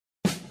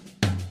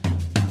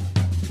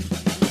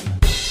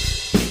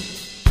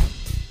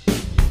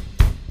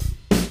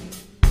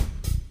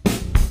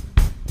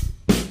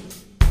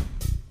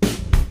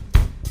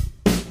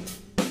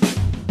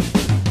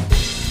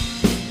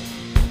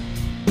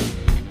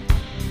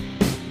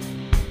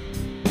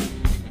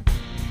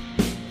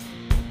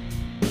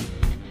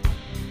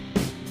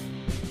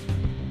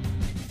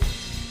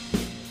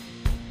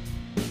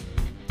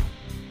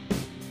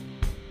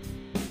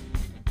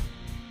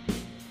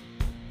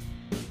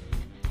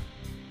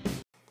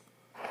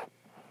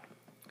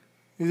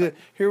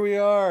Here we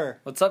are.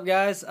 What's up,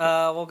 guys?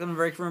 Welcome to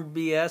Break Room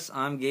BS.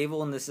 I'm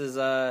Gable, and this is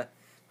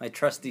my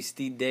trusty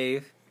steed,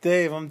 Dave.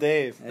 Dave, I'm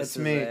Dave. That's This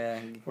me.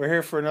 is, We're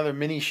here for another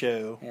mini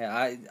show.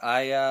 Yeah,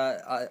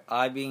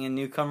 I being a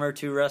newcomer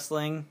to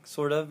wrestling,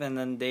 sort of, and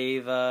then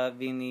Dave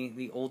being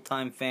the old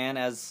time fan,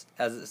 as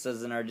it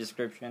says in our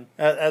description,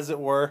 As it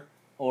were.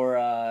 or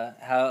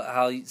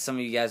how some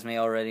of you guys may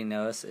already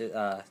know us.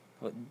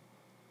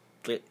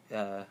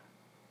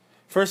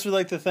 First, we'd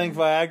like to thank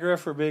Viagra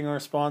for being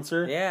our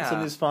sponsor. Yeah. It's a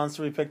new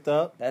sponsor we picked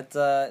up. That's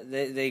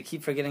they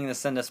keep forgetting to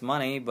send us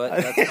money,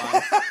 but that's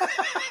fine.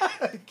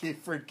 I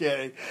keep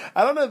forgetting.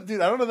 I don't know,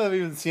 dude. I don't know if I've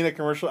even seen a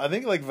commercial. I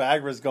think like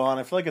Viagra's gone.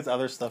 I feel like it's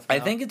other stuff now.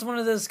 I think it's one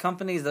of those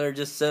companies that are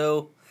just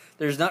so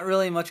there's not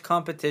really much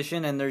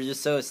competition, and they're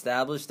just so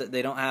established that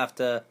they don't have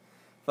to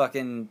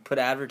fucking put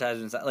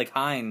advertisements out, like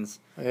Heinz.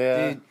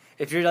 Yeah. Dude,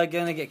 if you're like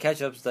gonna get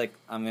ketchup, it's like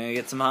I'm gonna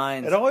get some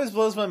Heinz. It always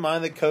blows my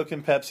mind that Coke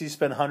and Pepsi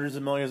spend hundreds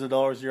of millions of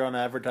dollars a year on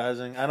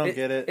advertising. I don't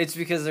get it. It's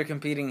because they're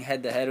competing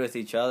head to head with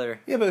each other.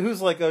 Yeah, but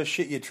who's like, oh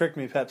shit, you tricked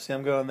me, Pepsi.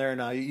 I'm going there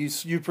now.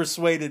 You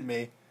persuaded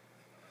me.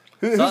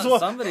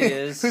 Somebody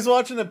is. Who's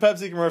watching a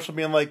Pepsi commercial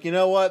being like, you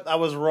know what? I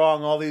was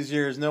wrong all these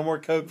years. No more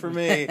Coke for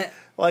me.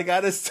 Like, I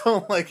just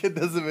don't like it.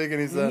 Doesn't make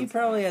any sense. You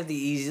probably have the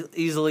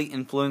easily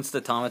influenced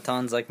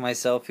automatons like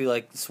myself who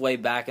like sway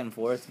back and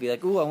forth. Be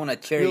like, ooh, I want a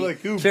cherry. You're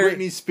like, ooh,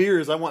 Britney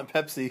Spears. I want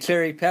Pepsi.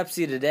 Cherry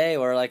Pepsi today,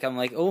 or like I'm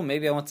like, oh,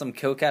 maybe I want some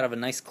Coke out of a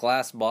nice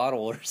glass bottle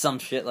or some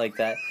shit like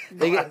that.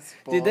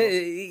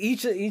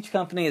 Each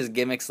company has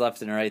gimmicks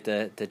left and right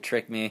to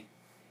trick me.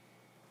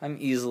 I'm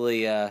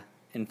easily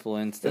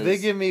influenced. If they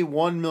give me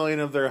 $1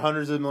 million of their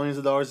hundreds of millions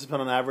of dollars to spend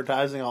on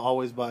advertising, I'll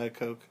always buy a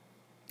Coke.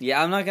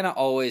 Yeah, I'm not gonna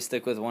always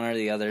stick with one or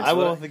the other. I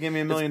will if they give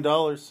me $1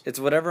 million. It's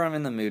whatever I'm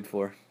in the mood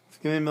for.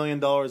 Give me $1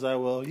 million, I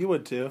will. You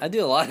would too. I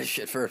do a lot of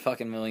shit for a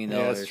fucking $1 million.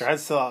 Yeah, that's true. I'd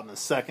sell out in a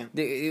second.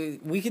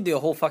 We could do a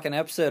whole fucking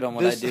episode on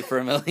what I do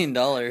for $1 million.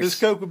 This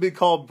Coke would be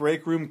called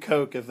Break Room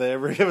Coke if they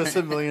ever give us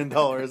 $1 million.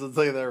 I'll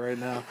tell you that right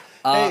now.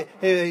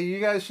 Hey, you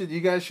guys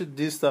should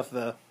do stuff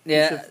though.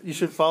 Yeah, you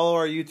should follow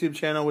our YouTube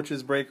channel, which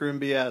is Break Room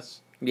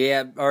BS.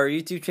 Yeah, our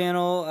YouTube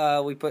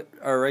channel, we put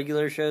our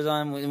regular shows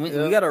on. We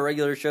got our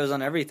regular shows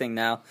on everything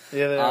now.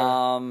 Yeah, they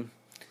are.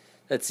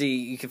 Let's see.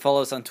 You can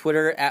follow us on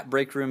Twitter at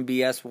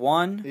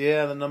BreakRoomBS1.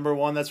 Yeah, the number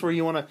one. That's where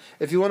you want to.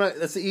 If you want to,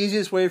 that's the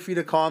easiest way for you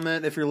to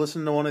comment if you're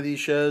listening to one of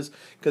these shows,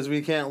 because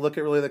we can't look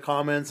at really the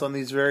comments on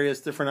these various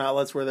different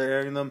outlets where they're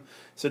airing them.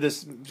 So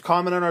just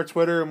comment on our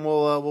Twitter, and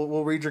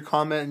we'll read your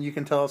comment, and you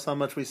can tell us how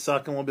much we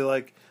suck, and we'll be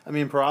like, I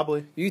mean,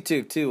 probably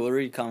YouTube too. We'll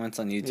read comments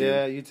on YouTube.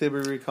 Yeah, YouTube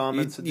we read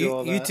comments and do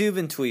all that. YouTube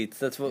and tweets.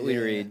 That's what we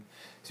read.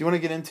 So you want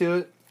to get into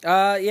it?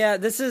 Yeah,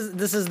 this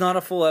is not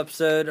a full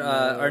episode. No.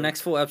 Our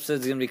next full episode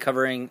is going to be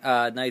covering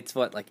nights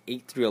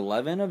 8 through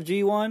 11 of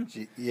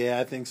G1. Yeah,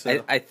 I think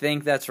so. I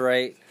think that's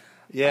right.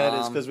 Yeah,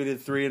 it is because we did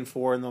 3 and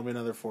 4, and there'll be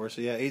another 4.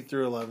 So yeah, 8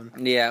 through 11.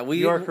 Yeah,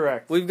 you are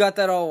correct. We've got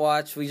that all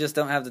watched. We just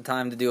don't have the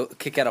time to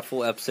kick out a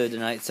full episode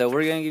tonight. So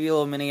we're going to give you a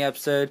little mini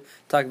episode,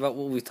 talk about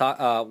what we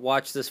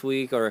watched this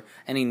week or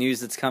any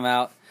news that's come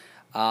out.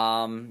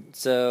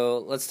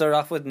 So let's start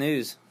off with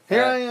news.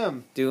 Here I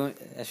am.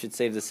 I should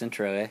save this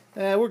intro, eh?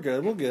 Yeah, we're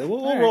good.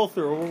 We'll roll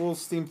through. We'll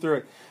steam through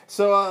it.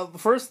 So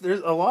first,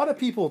 there's a lot of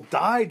people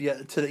died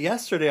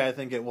yesterday. I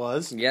think it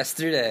was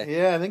yesterday.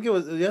 Yeah, I think it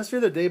was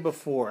yesterday, the day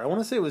before. I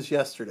want to say it was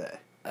yesterday.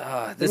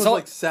 This was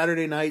like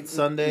Saturday night,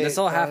 Sunday. This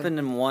all happened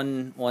in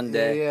one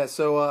day. Yeah.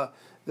 So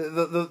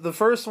the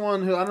first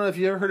one, who I don't know if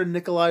you ever heard of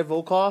Nikolai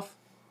Volkov.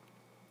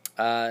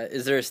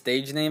 Is there a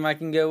stage name I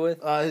can go with?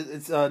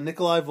 It's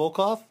Nikolai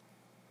Volkov.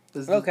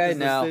 Is okay,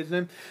 now stage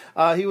name.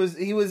 He was.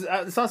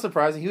 It's not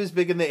surprising. He was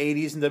big in the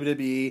 '80s in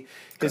WWE.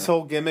 His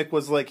whole gimmick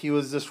was like he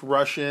was just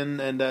Russian,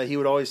 and he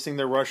would always sing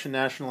the Russian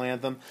national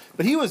anthem.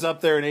 But he was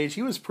up there in age.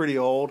 He was pretty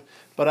old.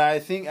 But I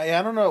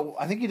don't know.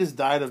 I think he just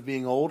died of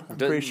being old. I'm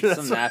pretty sure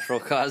some natural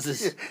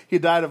causes. He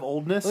died of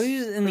oldness. Well, he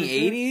was in the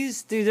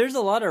 '80s, dude. There's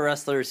a lot of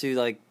wrestlers who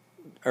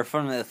are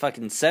from the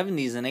fucking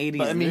 70s and 80s.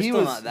 But, I mean, he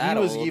was not that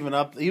old.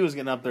 He was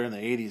getting up there in the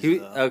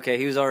 80s. Okay,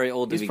 he was already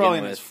old. He's probably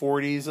in his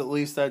 40s at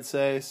least, I'd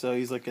say. So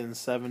he's like in his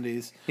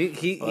 70s.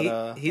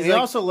 He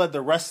also led the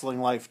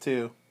wrestling life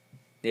too.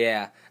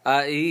 Yeah,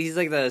 he's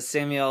like the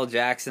Samuel L.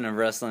 Jackson of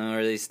wrestling,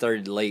 where they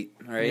started late,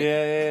 right?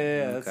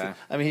 Yeah. Okay.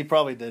 I mean, he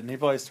probably didn't. He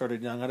probably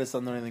started young. I just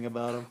don't know anything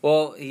about him.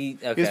 Well, he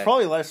was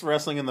probably less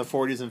wrestling in the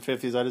 40s and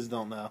 50s. I just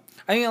don't know.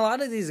 I mean, a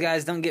lot of these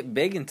guys don't get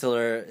big until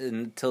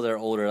they're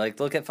older. Like,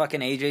 look at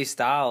fucking AJ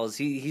Styles.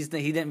 He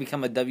didn't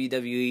become a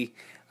WWE.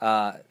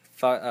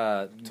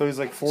 So he's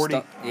like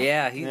 40.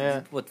 He's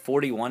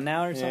 41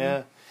 now or something.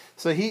 Yeah.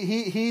 So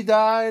he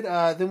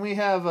died. Then we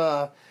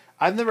have.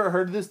 I've never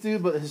heard of this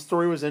dude, but his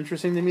story was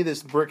interesting to me.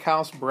 This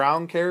Brickhouse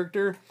Brown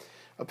character.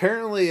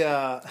 Apparently,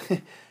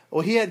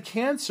 he had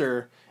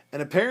cancer,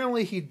 and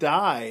apparently he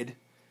died.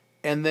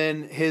 And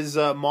then his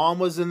mom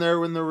was in the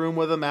room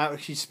with him.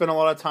 She spent a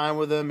lot of time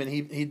with him, and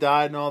he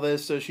died and all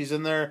this. So she's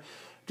in there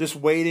just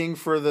waiting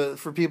for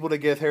people to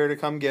get here to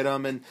come get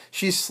him. And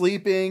she's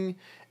sleeping,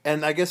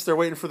 and I guess they're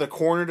waiting for the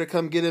coroner to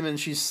come get him, and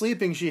she's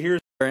sleeping. She hears...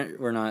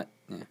 We're not...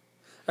 Yeah.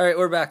 All right,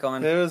 we're back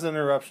on. It was an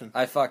interruption.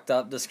 I fucked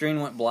up. The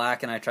screen went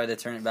black, and I tried to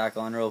turn it back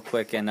on real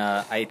quick, and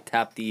I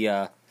tapped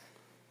the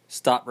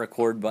stop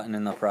record button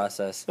in the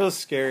process. It was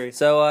scary.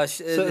 So,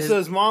 So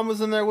his mom was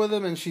in there with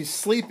him, and she's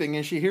sleeping,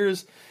 and she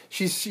hears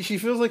she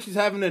feels like she's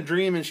having a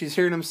dream, and she's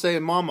hearing him say,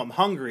 "Mom, I'm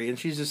hungry," and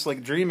she's just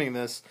like dreaming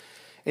this,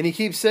 and he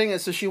keeps saying it.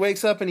 So she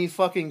wakes up, and he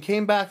fucking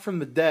came back from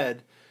the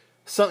dead,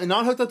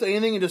 not hooked up to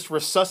anything, and just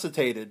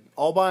resuscitated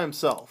all by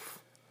himself.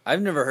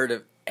 I've never heard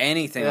of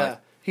anything like.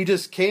 He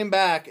just came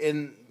back,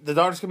 and the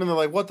doctors come in. They're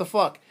like, "What the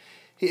fuck?"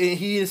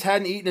 He just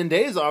hadn't eaten in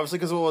days, obviously,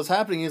 because of what was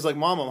happening. He's like,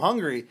 "Mom, I'm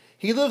hungry."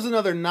 He lives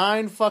another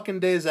 9 fucking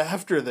days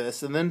after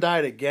this, and then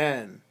died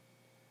again.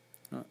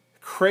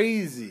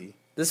 Crazy.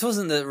 This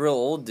wasn't the real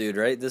old dude,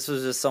 right? This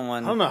was just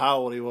someone. I don't know how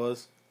old he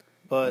was,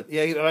 but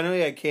yeah, I know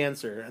he had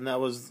cancer, and that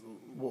was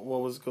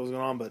what was going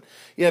on. But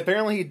yeah,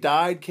 apparently he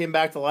died, came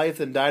back to life,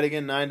 and died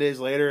again 9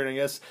 days later. And I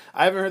guess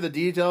I haven't heard the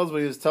details,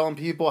 but he was telling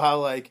people how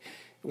like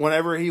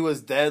whenever he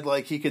was dead,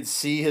 like he could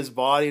see his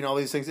body and all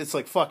these things. It's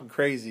like fucking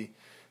crazy.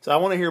 So I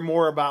want to hear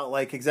more about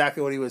like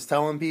exactly what he was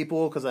telling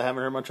people because I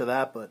haven't heard much of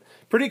that. But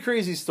pretty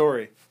crazy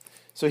story.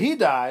 So he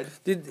died.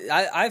 Dude,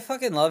 I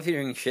fucking love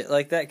hearing shit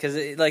like that because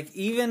like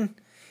even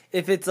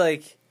if it's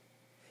like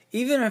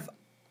even if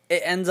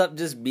it ends up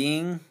just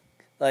being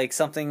like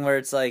something where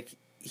it's like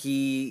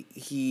he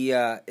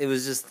it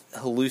was just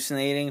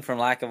hallucinating from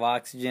lack of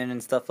oxygen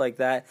and stuff like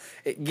that.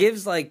 It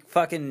gives like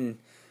fucking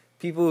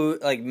people who,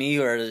 like me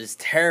who are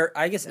just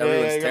I guess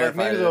everyone's terrified. Like,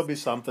 maybe there'll be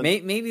something.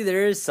 Maybe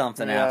there is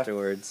something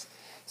afterwards.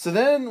 So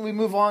then we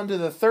move on to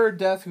the third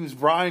death, who's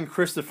Brian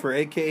Christopher,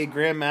 a.k.a.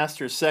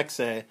 Grandmaster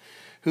Sexay,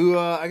 who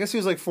I guess he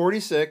was like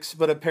 46,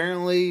 but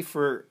apparently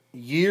for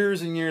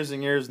years and years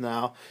and years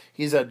now,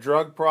 he's had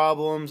drug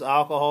problems,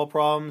 alcohol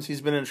problems.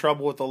 He's been in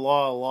trouble with the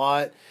law a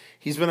lot.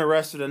 He's been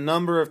arrested a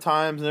number of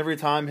times, and every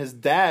time his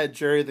dad,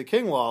 Jerry the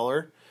King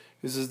Lawler,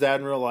 who's his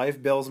dad in real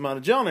life, bails him out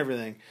of jail and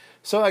everything.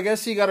 So I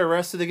guess he got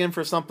arrested again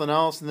for something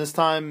else, and this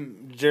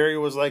time Jerry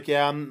was like,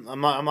 "Yeah, I'm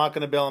not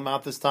going to bail him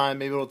out this time.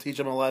 Maybe it'll teach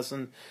him a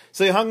lesson."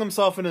 So he hung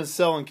himself in his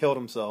cell and killed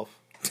himself.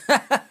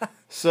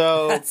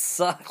 So that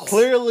sucks.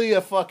 Clearly a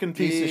fucking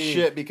piece of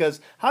shit.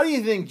 Because how do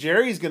you think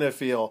Jerry's going to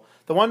feel?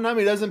 The one time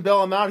he doesn't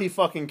bail him out, he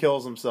fucking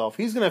kills himself.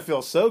 He's going to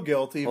feel so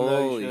guilty. Even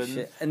though he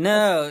shouldn't. Shit!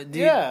 No, dude.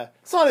 Yeah,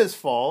 it's not his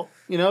fault,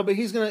 but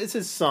it's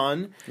his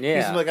son. Yeah,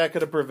 he's like, I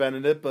could have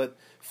prevented it, but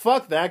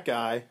fuck that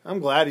guy. I'm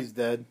glad he's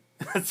dead.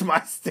 That's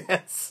my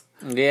stance.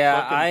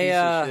 Yeah,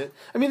 I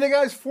mean, the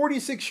guy's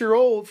 46 years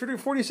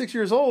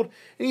old,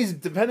 and he's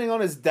depending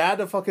on his dad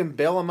to fucking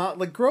bail him out.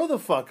 Like, grow the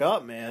fuck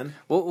up, man.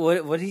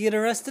 What did he get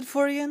arrested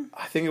for again?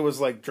 I think it was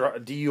like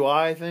DUI.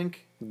 I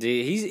think.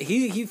 Dude,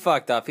 he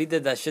fucked up. He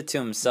did that shit to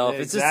himself.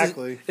 Yeah,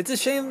 exactly. It's a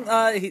shame.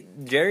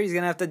 Jerry's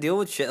gonna have to deal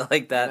with shit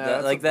like that.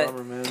 Yeah, like that.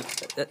 Bummer, man.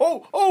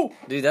 Oh,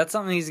 dude, that's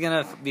something he's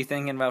gonna be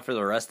thinking about for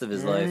the rest of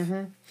his life.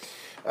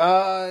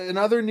 In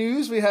other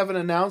news, we have an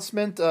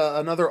announcement.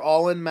 Another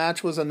All-In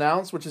match was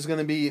announced, which is going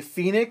to be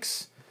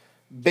Phoenix,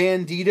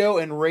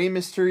 Bandito, and Rey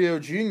Mysterio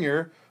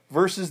Jr.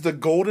 versus the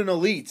Golden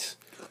Elite,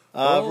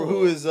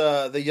 who is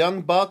the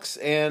Young Bucks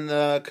and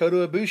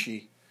Kota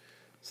Ibushi.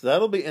 So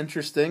that'll be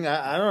interesting.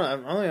 I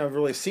don't think I've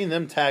really seen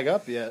them tag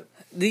up yet.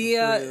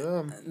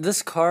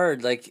 This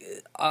card, like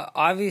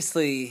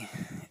obviously,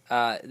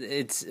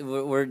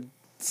 we're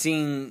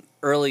seeing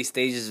early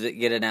stages of it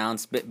get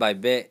announced bit by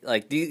bit.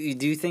 Like, do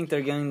you think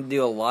they're going to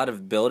do a lot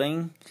of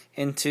building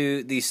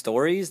into these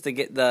stories to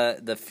get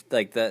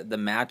the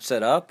match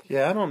set up?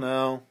 Yeah, I don't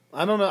know.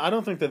 I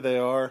don't think that they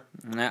are.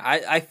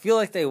 I feel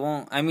like they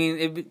won't. I mean,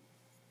 it'd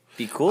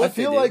be cool. I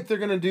feel like they're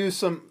going to do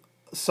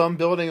some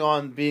building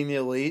on being the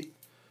Elite.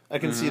 I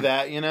can see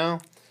that,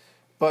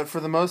 But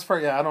for the most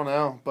part, yeah, I don't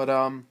know.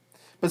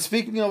 But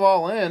speaking of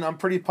All In, I'm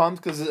pretty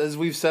pumped because, as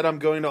we've said, I'm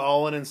going to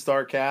All In and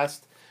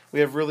StarCast. We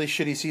have really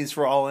shitty seats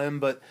for All In,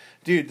 but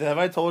dude, have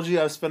I told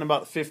you I've spent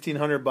about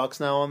 $1,500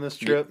 now on this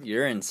trip?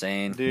 You're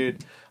insane,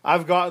 dude.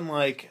 I've gotten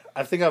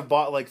I think I've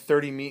bought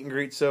 30 meet and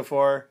greets so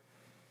far.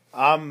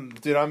 I'm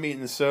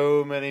meeting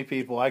so many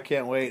people. I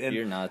can't wait. And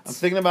you're nuts. I'm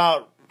thinking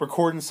about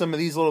recording some of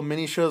these little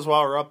mini shows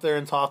while we're up there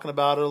and talking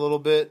about it a little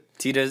bit.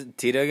 Tito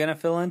gonna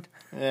fill in?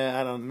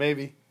 Yeah,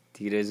 maybe.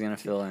 Tito's gonna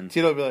fill in.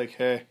 Tito'll be like,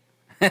 hey.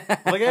 I'm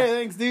like, hey,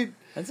 thanks, dude.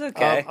 That's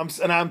okay.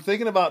 I'm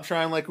thinking about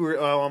trying I'm not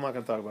going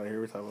to talk about it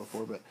here. We talked about it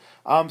before,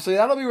 but so yeah,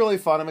 that'll be really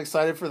fun. I'm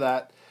excited for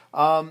that.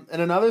 And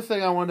another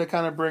thing I wanted to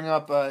kind of bring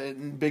up,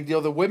 big deal,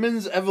 the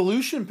women's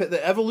Evolution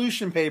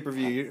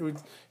pay-per-view.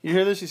 You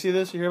hear this? You see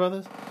this? You hear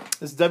about this?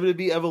 This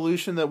WWE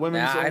Evolution, that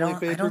women's only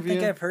pay-per-view. I don't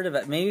think I've heard of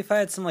it. Maybe if I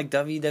had some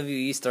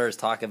WWE stars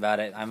talk about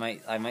it, I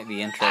might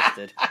be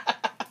interested.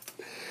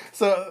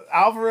 So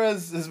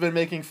Alvarez has been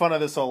making fun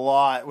of this a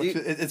lot, which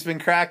it's been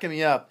cracking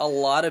me up. A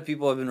lot of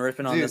people have been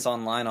ripping on this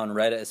online, on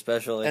Reddit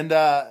especially. And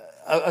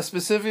a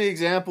specific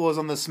example is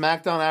on the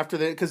SmackDown after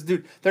because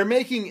they're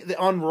making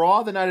on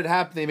Raw the night it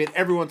happened. They made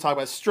everyone talk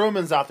about it.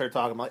 Strowman's out there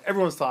talking about it.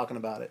 Everyone's talking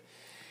about it.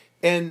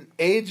 And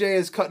AJ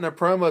is cutting a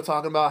promo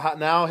talking about how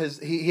now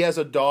he has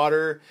a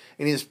daughter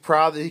and he's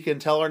proud that he can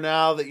tell her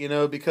now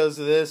that because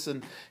of this,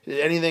 and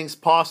anything's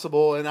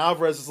possible. And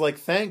Alvarez is like,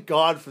 thank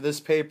God for this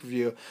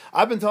pay-per-view.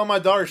 I've been telling my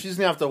daughter she's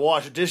going to have to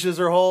wash dishes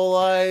her whole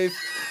life.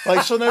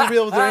 Like, she'll never be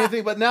able to do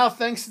anything. But now,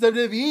 thanks to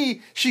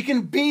WWE, she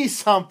can be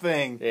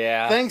something.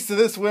 Yeah. Thanks to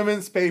this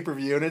women's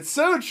pay-per-view. And it's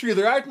so true.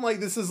 They're acting like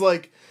this is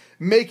like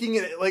making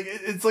it, like,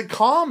 it's like,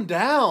 calm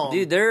down.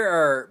 Dude, there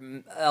are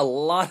a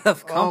lot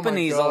of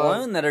companies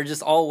alone that are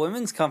just all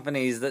women's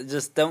companies that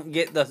just don't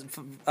get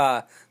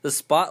the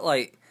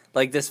spotlight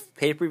like this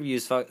pay-per-view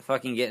is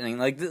fucking getting.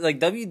 Like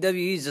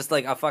WWE is just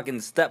like a fucking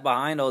step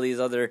behind all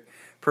these other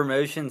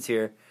promotions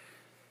here.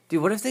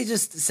 Dude, what if they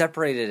just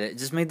separated it?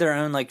 Just made their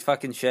own like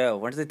fucking show?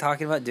 Weren't they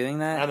talking about doing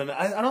that? I don't know.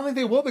 I don't think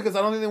they will, because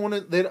I don't think they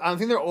want to. I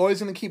think they're always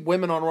going to keep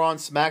women on Raw and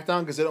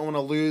SmackDown because they don't want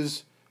to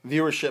lose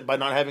viewership by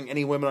not having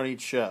any women on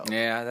each show.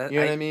 Yeah, you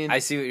know what I mean? I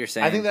see what you're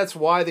saying. I think that's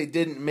why they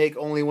didn't make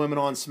only women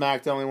on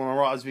SmackDown, only women on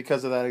Raw, is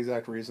because of that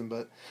exact reason.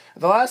 But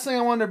the last thing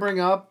I wanted to bring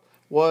up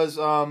was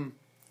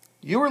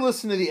you were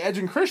listening to the Edge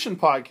and Christian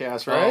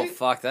podcast, right? Oh,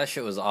 fuck, that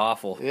shit was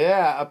awful.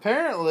 Yeah,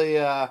 apparently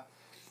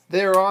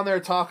they were on there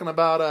talking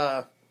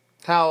about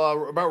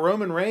about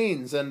Roman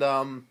Reigns, and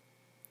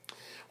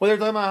well, they're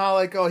talking about how,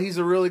 like, oh, he's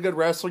a really good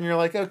wrestler, and you're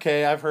like,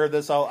 okay, I've heard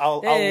this,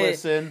 I'll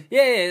listen.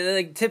 Yeah,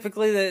 like,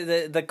 typically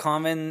the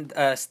common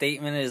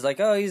statement is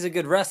like, oh, he's a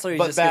good wrestler, he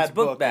but just gets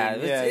booked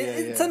booking. bad.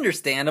 It's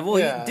understandable.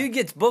 Yeah. Dude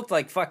gets booked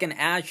like fucking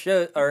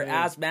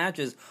ass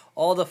matches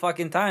all the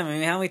fucking time. I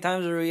mean, how many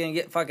times are we gonna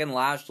get fucking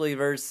Lashley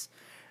versus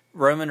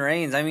Roman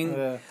Reigns? I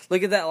mean,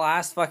 look at that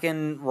last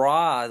fucking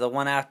Raw, the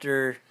one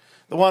after...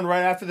 The one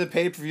right after the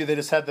pay-per-view, they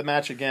just had the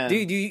match again.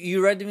 Dude,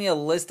 you read to me a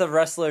list of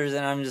wrestlers,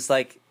 and I'm just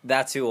like,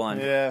 that's who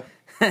won. Yeah.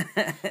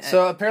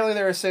 So apparently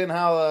they were saying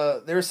how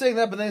they were saying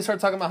that, but then they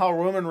started talking about how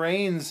Roman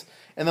Reigns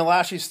and the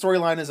Lashley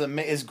storyline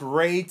is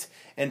great,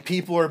 and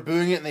people are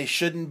booing it, and they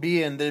shouldn't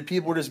be, and the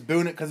people are just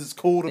booing it because it's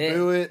cool to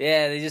boo it.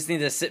 Yeah, they just need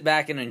to sit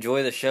back and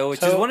enjoy the show,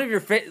 which is one of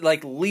your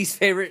least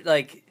favorite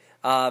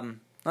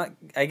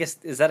I guess,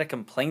 is that a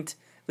complaint?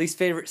 Least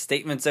favorite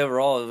statements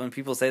overall when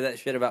people say that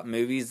shit about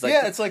movies. Like,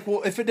 yeah, it's like,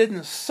 well, if it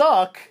didn't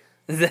suck,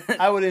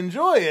 I would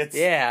enjoy it.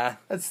 Yeah,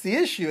 that's the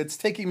issue. It's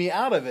taking me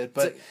out of it.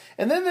 But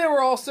and then they were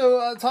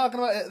also talking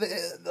about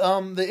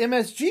the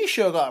MSG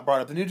show got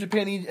brought up, the New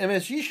Japan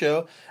MSG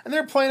show, and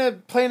they're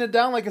playing it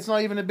down like it's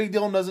not even a big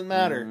deal and doesn't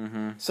matter.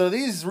 Mm-hmm. So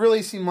these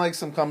really seem like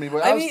some company.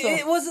 But I mean,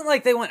 it wasn't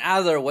like they went out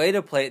of their way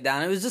to play it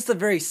down. It was just a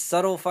very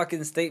subtle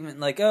fucking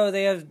statement, like, oh,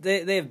 they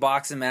have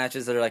boxing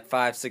matches that are like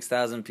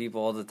 5,000-6,000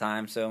 people all the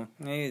time, so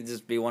maybe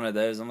just be one of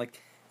those. I'm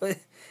like, what?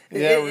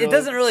 It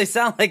doesn't really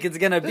sound like it's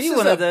going to be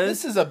one of those.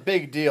 This is a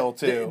big deal,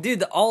 too. Dude,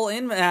 the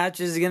all-in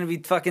match is going to be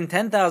fucking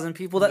 10,000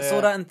 people that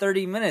sold out in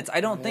 30 minutes. I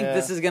don't think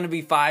this is going to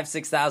be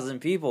 5,000-6,000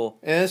 people.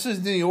 And this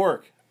is New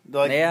York.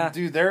 Like,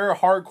 dude, they're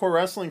hardcore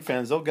wrestling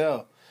fans. They'll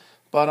go.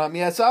 But,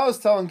 so I was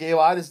telling Gabe,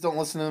 I just don't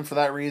listen to them for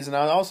that reason.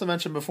 I also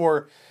mentioned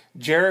before,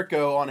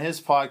 Jericho on his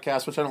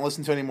podcast, which I don't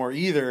listen to anymore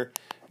either,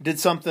 did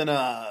something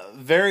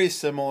very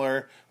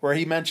similar, where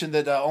he mentioned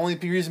that only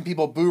reason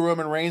people boo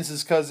Roman Reigns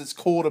is because it's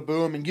cool to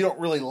boo him and you don't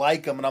really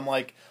like him. And I'm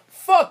like,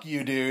 fuck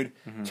you, dude.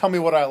 Mm-hmm. Tell me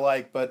what I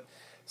like. But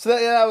so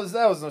that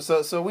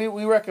was so we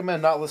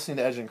recommend not listening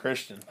to Edge and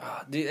Christian.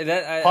 Dude,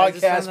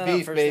 podcast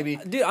beef, baby.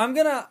 Dude,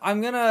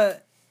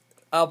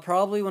 I'll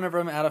probably, whenever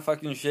I'm out of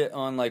fucking shit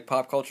on like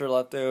Pop Culture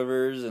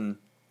Leftovers and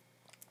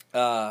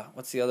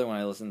what's the other one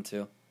I listen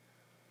to?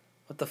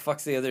 What the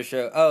fuck's the other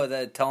show? Oh,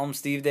 that Tell 'em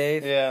Steve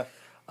Dave. Yeah.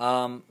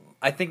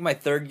 I think my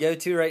third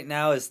go-to right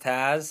now is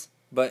Taz,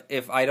 but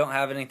if I don't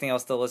have anything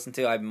else to listen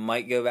to, I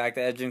might go back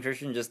to Edge and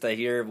Christian just to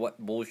hear what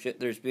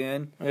bullshit they're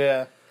spewing.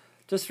 Yeah.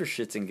 Just for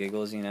shits and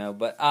giggles, you know.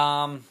 But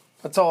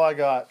that's all I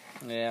got.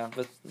 Yeah,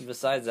 but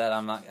besides that,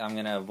 I'm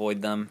gonna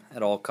avoid them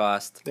at all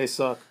costs. They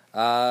suck.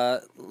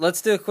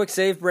 Let's do a quick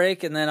save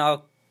break, and then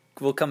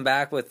we'll come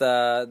back with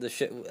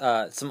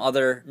some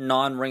other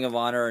non-Ring of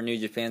Honor or New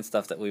Japan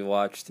stuff that we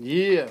watched.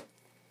 Yeah.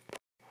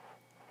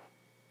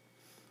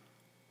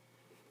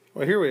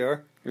 Well, here we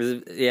are.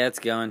 Yeah, it's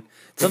going.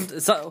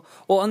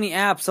 On the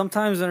app,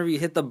 sometimes whenever you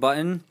hit the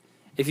button,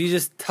 if you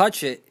just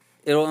touch it,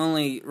 it'll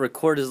only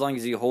record as long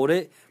as you hold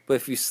it. But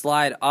if you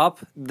slide up,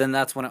 then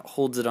that's when it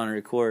holds it on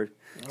record.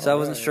 So I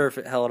wasn't sure if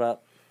it held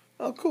up.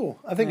 Oh, cool.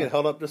 I think it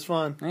held up just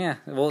fine. Yeah.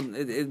 Well,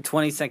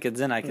 20 seconds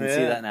in, I can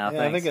see that now.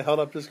 Yeah, I think it held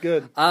up just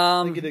good.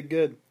 I think it did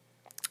good.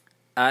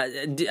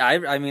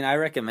 I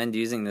recommend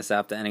using this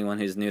app to anyone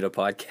who's new to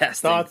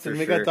podcasting. Dotson.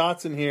 We got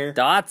Dotson here.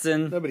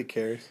 Dotson. Nobody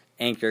cares.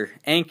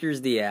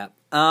 Anchor's the app.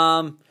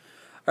 All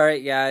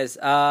right, guys.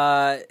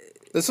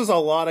 This was a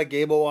lot of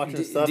Gable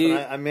watching stuff, and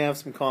I may have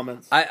some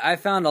comments. I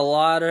found a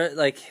lot of,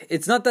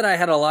 it's not that I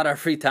had a lot of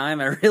free time.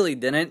 I really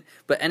didn't.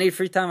 But any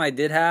free time I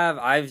did have,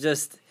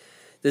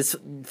 this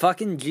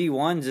fucking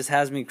G1 just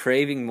has me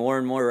craving more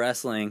and more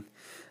wrestling.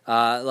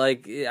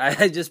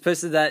 I just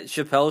posted that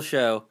Chappelle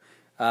show.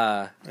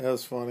 That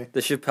was funny. The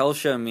Chappelle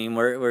show meme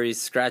where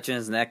he's scratching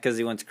his neck because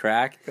he went to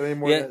crack. Got any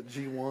more of that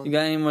G1? You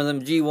got any more of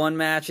them G1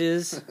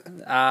 matches?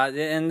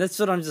 And that's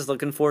what I'm just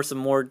looking for, some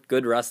more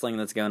good wrestling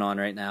that's going on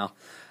right now.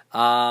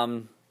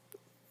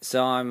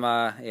 So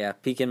I'm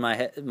peeking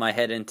my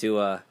head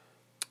into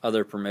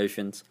other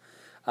promotions.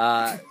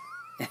 Why?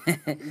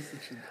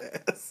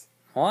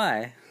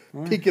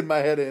 Peeking my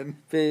head in.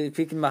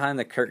 Peeking behind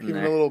the curtain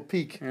Giving there. a little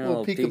peek. Yeah, A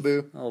little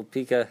peekaboo. Little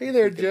pika. Hey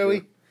there, peekaboo.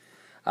 Joey.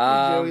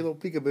 Hey, Joey, little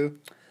peekaboo.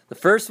 The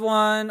first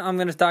one I'm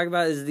going to talk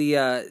about is the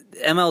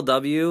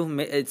MLW.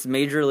 It's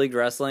Major League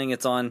Wrestling.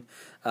 It's on.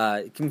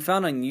 It can be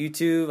found on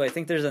YouTube. I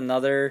think there's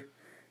another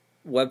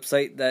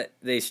website that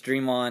they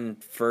stream on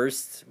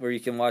first where you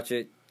can watch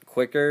it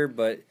quicker.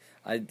 But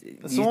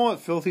That's the one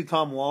with Filthy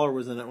Tom Lawler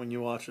was in it when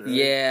you watch it, right?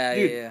 Yeah,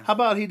 Dude, yeah. how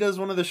about he does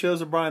one of the shows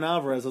with Brian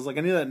Alvarez? I was like,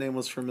 I knew that name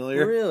was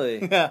familiar.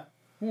 Really? Yeah.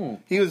 Hmm.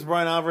 He was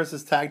Brian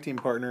Alvarez's tag team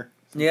partner.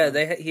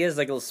 Yeah, he has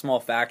like a little small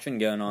faction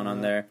going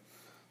on there.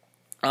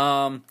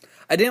 I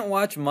didn't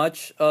watch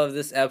much of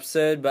this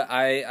episode, but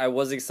I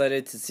was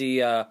excited to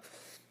see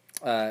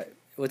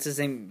what's his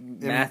name?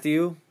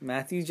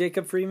 Matthew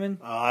Jacob Freeman?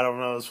 Oh, I don't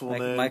know his full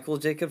name. Michael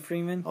Jacob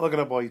Freeman? I'll look it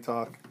up while you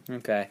talk.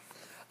 Okay.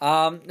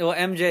 Well,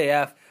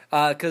 MJF,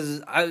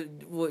 because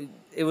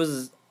it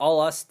was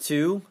All Us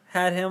 2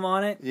 had him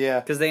on it. Yeah.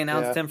 Because they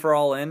announced him for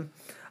All In.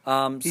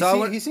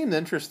 He seemed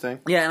interesting.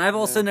 Yeah, and I've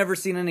also never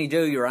seen any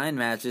Joey Ryan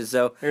matches,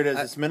 so... Here it is.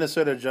 It's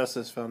Minnesota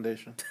Justice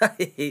Foundation.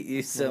 I hate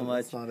you so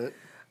much. That's not it.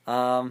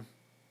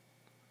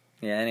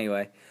 Yeah,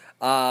 anyway.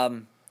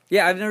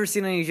 Yeah, I've never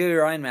seen any Joey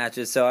Ryan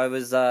matches, so I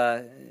was...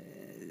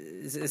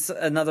 it's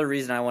another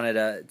reason I wanted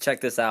to check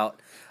this out.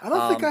 I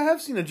don't think I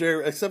have seen a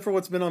Jerry, except for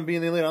what's been on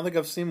Being the Elite. I don't think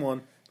I've seen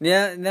one.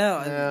 Yeah,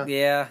 no,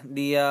 yeah.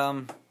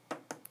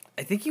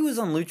 I think he was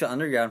on Lucha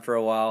Underground for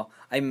a while.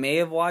 I may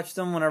have watched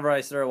him whenever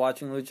I started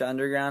watching Lucha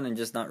Underground and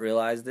just not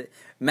realized it.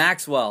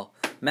 Maxwell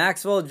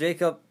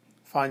Jacob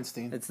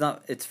Feinstein.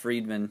 It's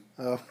Friedman.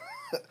 Oh.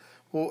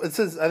 Well, it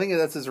says, I think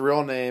that's his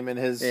real name, and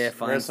his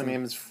wrestling Feinstein.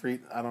 name is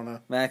I don't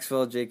know.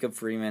 Maxwell Jacob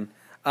Freeman.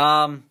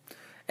 And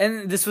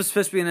this was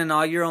supposed to be an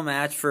inaugural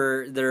match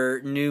for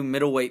their new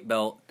middleweight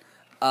belt.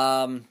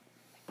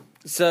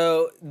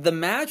 So the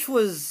match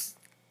was,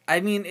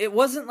 it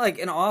wasn't like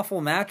an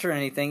awful match or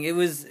anything. It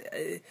was,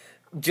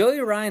 Joey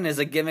Ryan is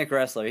a gimmick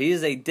wrestler. He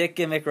is a dick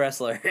gimmick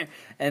wrestler.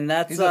 And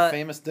he's a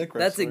famous dick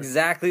wrestler. That's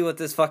exactly what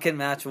this fucking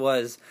match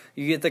was.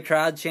 You get the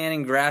crowd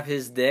chanting, grab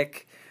his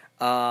dick.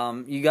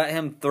 You got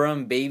him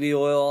throwing baby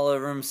oil all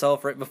over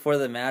himself right before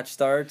the match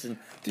starts and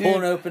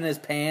pulling open his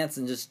pants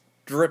and just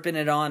dripping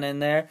it on in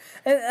there.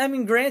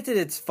 And granted,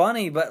 it's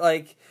funny, but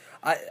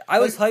I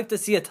was hyped to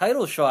see a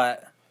title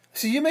shot.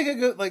 So you make a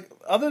good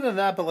other than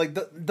that, but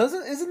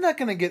doesn't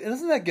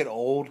that get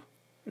old?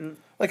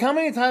 Like how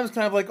many times can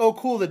I have oh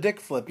cool, the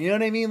dick flip? You know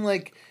what I mean?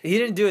 He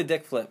didn't do a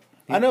dick flip.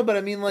 I know, but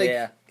I mean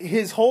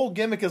his whole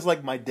gimmick is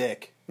my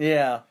dick.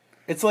 Yeah.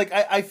 It's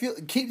I feel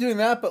keep doing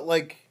that, but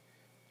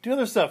do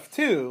other stuff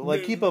too.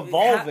 Keep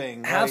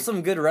evolving. Have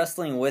some good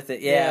wrestling with it.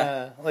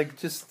 Yeah.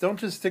 Just don't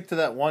just stick to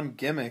that one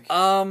gimmick.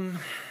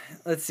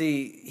 Let's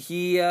see.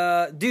 He,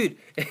 dude,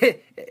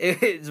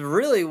 it's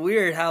really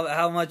weird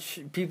how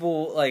much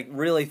people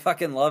really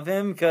fucking love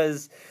him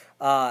because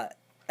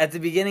at the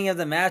beginning of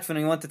the match when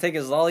he went to take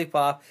his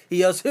lollipop, he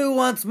goes, "Who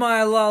wants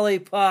my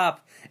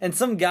lollipop?" And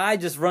some guy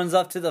just runs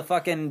up to the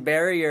fucking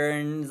barrier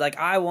and is like,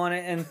 "I want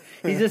it," and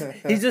he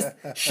just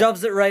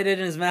shoves it right in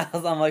his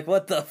mouth. I'm like,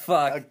 "What the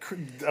fuck?"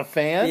 A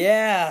fan?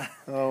 Yeah.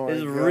 Oh my god.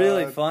 It's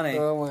really funny.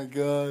 Oh my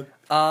god.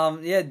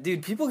 Yeah,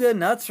 dude, people go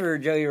nuts for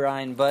Joey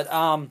Ryan, but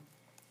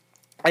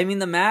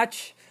the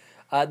match.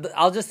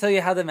 I'll just tell you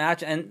how the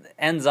match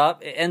ends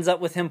up. It ends up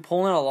with him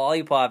pulling a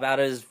lollipop out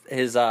of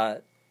his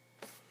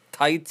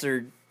tights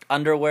or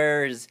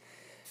underwear. His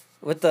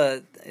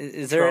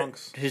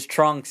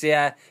trunks?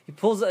 Yeah, he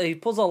pulls a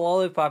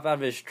lollipop out of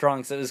his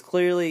trunks. It was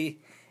clearly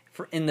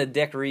in the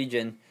dick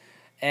region,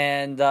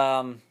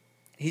 and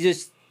he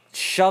just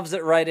shoves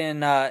it right in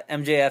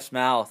MJF's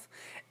mouth.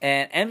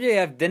 And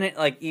MJF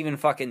didn't even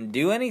fucking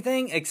do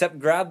anything except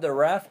grab the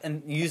ref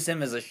and use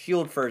him as a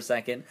shield for a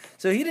second.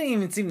 So he didn't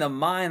even seem to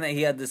mind that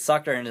he had this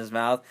sucker in his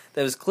mouth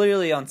that was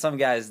clearly on some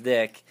guy's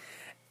dick.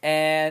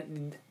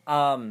 And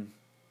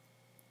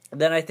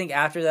then I think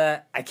after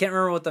that, I can't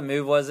remember what the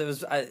move was. It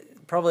was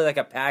probably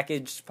a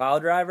packaged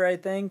pile driver, I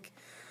think.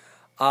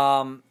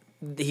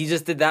 He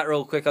just did that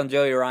real quick on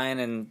Joey Ryan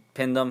and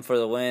pinned him for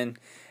the win.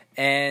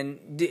 And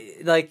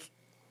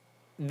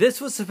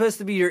this was supposed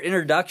to be your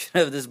introduction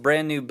of this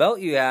brand new belt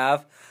you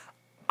have.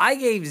 I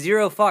gave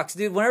zero fucks,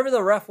 dude. Whenever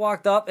the ref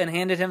walked up and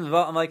handed him the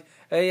belt, I'm like,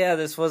 "Hey, yeah,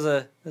 this was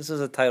a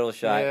title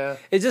shot." Yeah.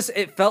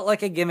 It felt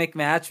like a gimmick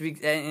match. It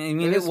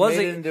was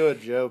made it into a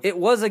joke. It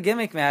was a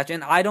gimmick match,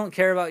 and I don't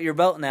care about your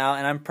belt now.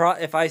 And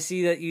if I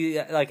see that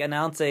you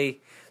announce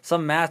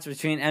some match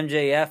between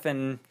MJF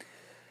and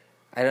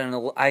I don't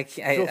know,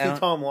 Filthy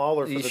Tom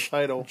Lawler for the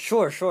title.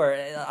 Sure.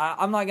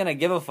 I'm not gonna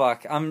give a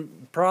fuck.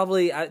 I'm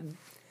probably I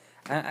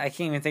can't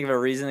even think of a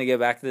reason to go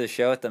back to the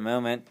show at the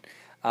moment.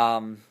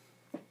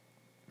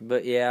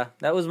 But yeah,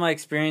 that was my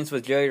experience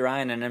with Joey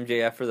Ryan and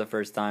MJF for the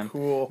first time.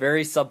 Cool.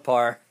 Very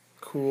subpar.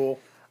 Cool.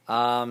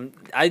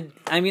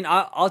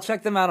 I'll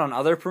check them out on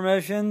other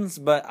promotions,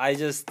 but I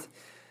don't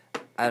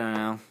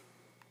know.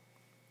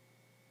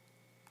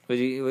 What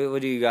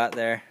do you got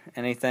there?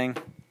 Anything?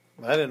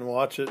 I didn't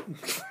watch it.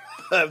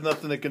 I have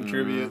nothing to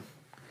contribute.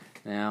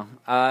 Yeah.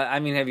 I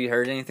mean, have you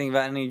heard anything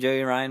about any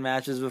Joey Ryan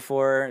matches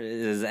before?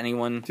 Is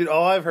anyone... Dude,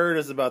 all I've heard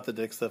is about the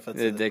dick stuff. That's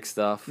the it. dick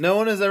stuff. No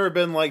one has ever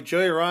been like,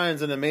 Joey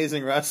Ryan's an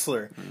amazing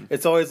wrestler.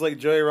 It's always like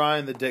Joey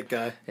Ryan, the dick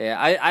guy. Yeah,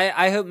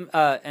 I hope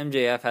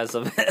MJF has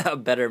a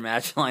better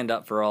match lined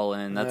up for All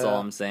In. That's all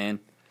I'm saying.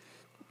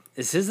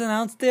 Is his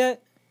announced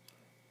yet?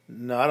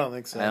 No, I don't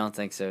think so. I don't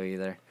think so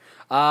either.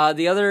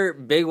 The other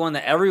big one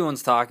that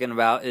everyone's talking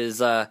about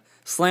is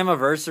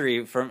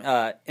Slammiversary from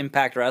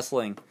Impact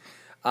Wrestling.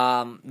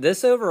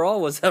 This overall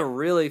was a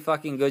really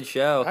fucking good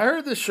show. I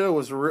heard this show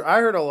was... I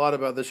heard a lot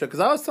about this show, because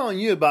I was telling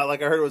you about,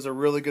 like, I heard it was a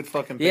really good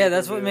fucking Yeah,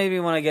 that's what made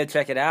me want to go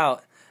check it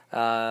out.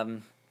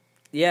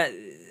 Yeah,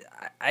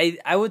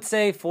 I would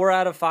say 4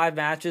 out of 5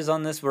 matches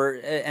on this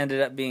ended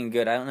up being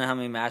good. I don't know how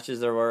many matches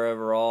there were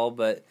overall,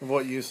 but...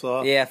 What you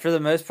saw? Yeah, for the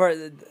most part,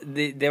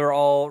 they were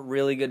all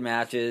really good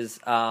matches.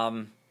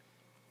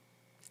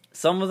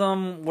 Some of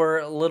them were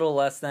a little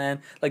less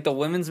than... Like, the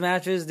women's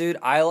matches, dude,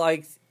 I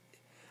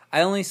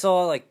only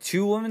saw like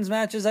 2 women's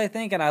matches, I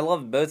think, and I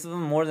loved both of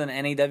them more than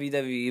any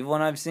WWE one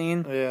I've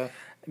seen. Yeah.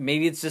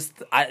 Maybe it's just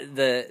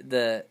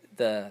the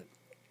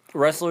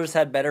wrestlers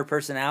had better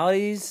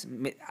personalities.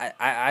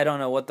 I don't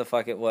know what the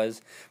fuck it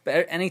was,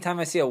 but anytime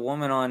I see a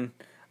woman on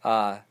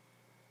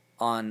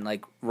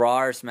like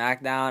Raw or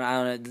SmackDown, I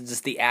don't know,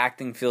 just the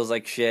acting feels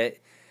like shit,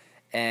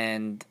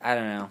 and I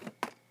don't know.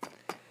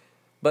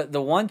 But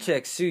the one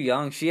chick, Su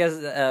Yung, she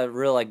has a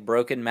real like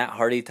broken Matt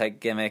Hardy type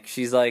gimmick.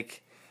 She's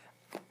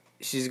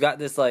got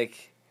this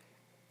like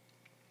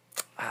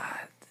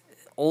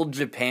old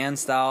Japan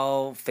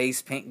style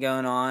face paint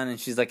going on, and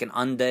she's like an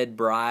undead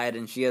bride,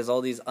 and she has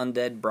all these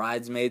undead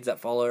bridesmaids that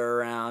follow her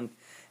around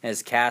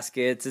as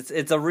caskets.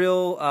 It's a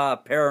real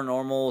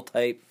paranormal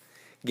type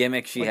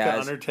gimmick she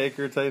has. An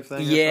Undertaker type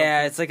thing.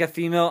 Yeah, it's like a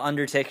female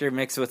Undertaker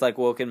mixed with like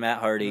woken Matt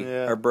Hardy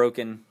or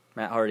broken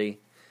Matt Hardy,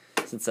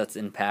 since that's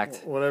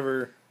Impact.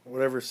 Whatever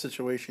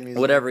situation he's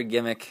in.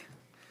 Gimmick.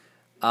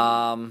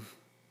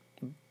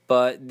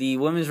 But the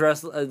women's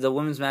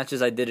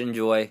matches I did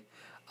enjoy.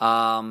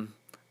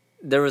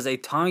 There was a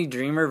Tommy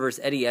Dreamer versus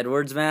Eddie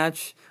Edwards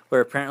match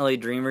where apparently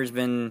Dreamer's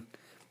been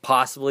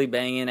possibly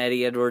banging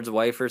Eddie Edwards'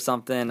 wife or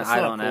something. That's I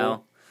don't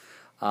know.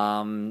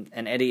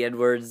 And Eddie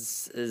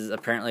Edwards is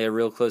apparently a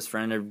real close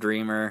friend of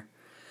Dreamer.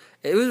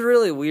 It was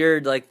really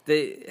weird. Like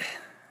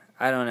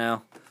I don't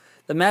know.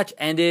 The match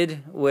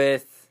ended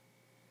with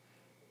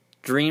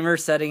Dreamer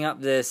setting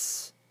up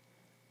this.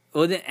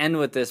 Well, it didn't end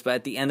with this, but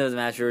at the end of the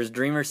match, there was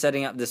Dreamer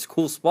setting up this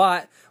cool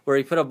spot where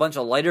he put a bunch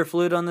of lighter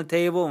fluid on the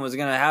table and was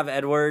going to have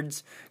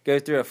Edwards go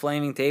through a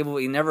flaming table.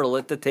 He never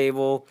lit the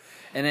table,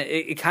 and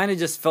it kind of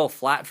just fell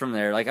flat from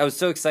there. Like, I was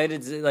so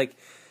excited. Like,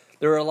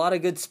 there were a lot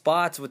of good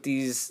spots with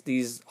these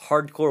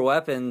hardcore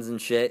weapons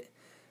and shit,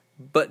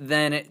 but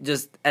then it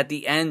just, at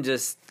the end,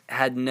 just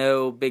had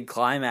no big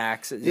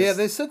climax.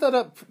 They set that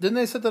up. Didn't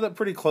they set that up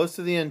pretty close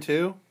to the end,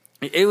 too?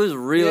 It was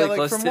really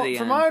close to the end.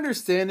 From my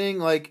understanding,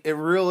 like, it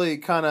really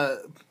kind of...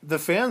 The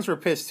fans were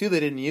pissed, too,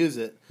 they didn't use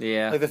it.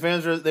 Yeah. Like, the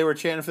fans were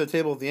chanting for the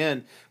table at the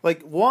end.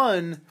 Like,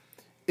 one,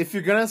 if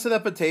you're going to set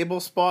up a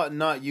table spot and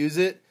not use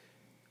it,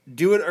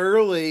 do it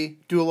early,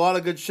 do a lot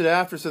of good shit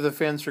after so the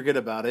fans forget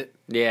about it.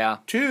 Yeah.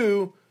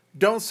 2,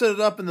 don't set it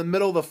up in the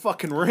middle of the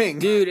fucking ring.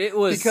 Dude, it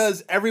was...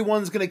 Because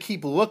everyone's going to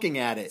keep looking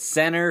at it.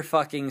 Center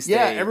fucking stage.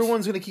 Yeah,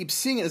 everyone's going to keep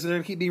seeing it, so they're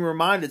going to keep being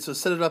reminded, so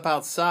set it up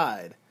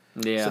outside.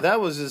 Yeah. So that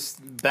was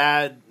just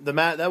bad.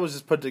 That was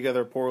just put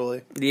together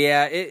poorly.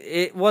 Yeah,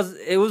 it was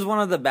one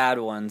of the bad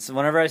ones.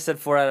 Whenever I said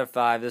 4 out of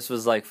 5, this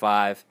was like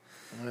 5.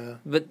 Yeah.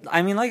 But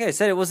I mean, like I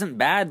said, it wasn't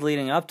bad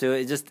leading up to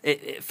it. It just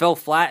it fell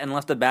flat and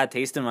left a bad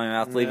taste in my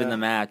mouth leaving the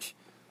match.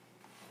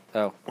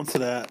 Oh, what's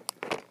that?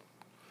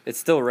 It's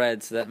still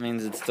red, so that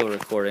means it's still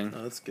recording.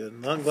 Oh, that's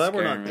good. I'm glad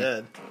we're not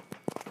dead.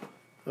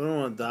 I don't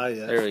want to die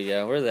yet. There we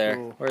go. We're there.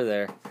 Cool. We're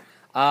there.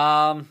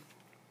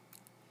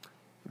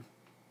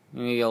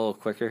 Let me get a little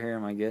quicker here.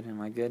 Am I good?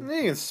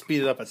 You can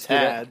speed it up a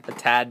tad. A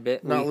tad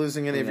bit. Not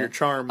losing any of your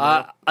charm.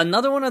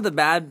 Another one of the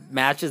bad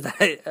matches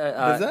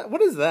that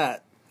what is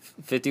that?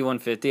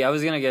 5150. I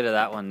was going to get to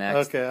that one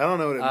next. Okay, I don't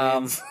know what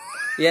it means.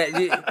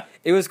 Yeah,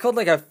 it was called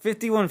like a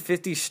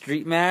 5150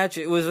 street match.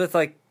 It was with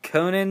like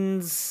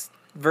Conan's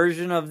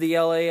version of the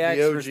LAX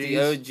versus the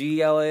OG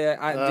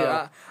LAX.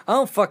 I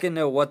don't fucking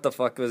know what the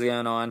fuck was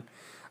going on.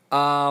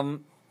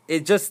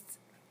 It just...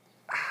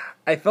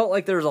 I felt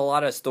like there was a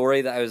lot of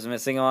story that I was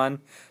missing on,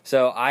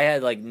 so I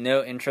had like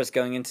no interest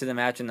going into the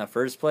match in the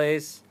first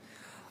place.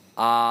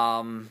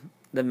 The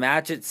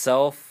match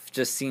itself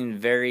just seemed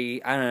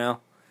very, I don't know,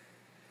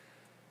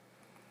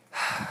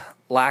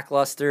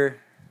 lackluster.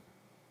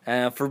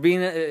 For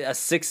being a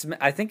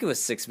I think it was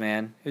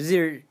 6-man. It was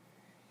either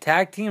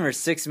tag team or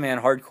 6-man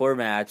hardcore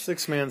match.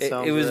 6-man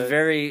sounds It was right.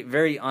 very,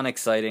 very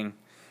unexciting.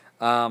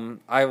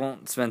 I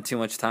won't spend too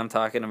much time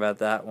talking about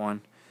that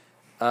one.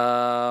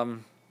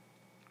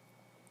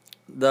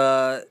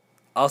 The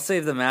I'll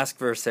save the Mask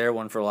vs. Hair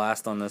one for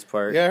last on this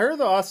part. Yeah, I heard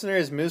the Austin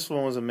Aries Moose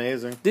one was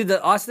amazing. Dude,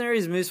 the Austin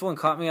Aries Moose one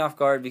caught me off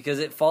guard because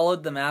it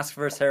followed the Mask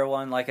vs. Hair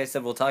one. Like I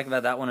said, we'll talk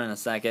about that one in a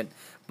second.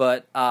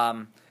 But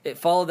it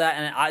followed that,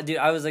 and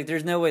I was like,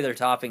 there's no way they're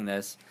topping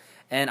this.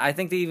 And I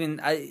think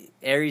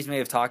Aries may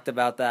have talked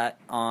about that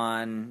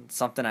on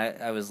something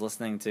I was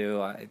listening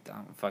to. I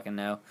don't fucking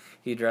know.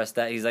 He addressed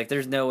that. He's like,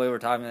 there's no way we're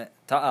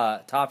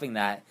topping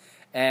that.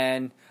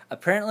 And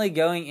apparently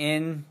going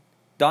in,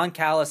 Don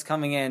Callis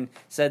coming in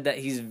said that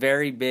he's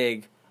very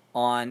big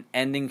on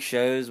ending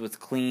shows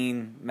with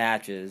clean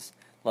matches.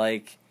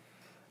 Like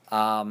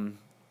no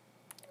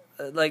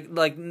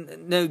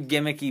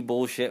gimmicky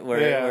bullshit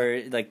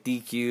where like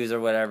DQs or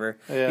whatever.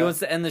 Yeah. He wants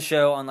to end the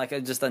show on like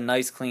just a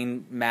nice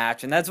clean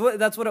match, and that's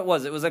what it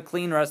was. It was a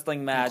clean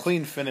wrestling match,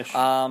 clean finish.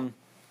 No,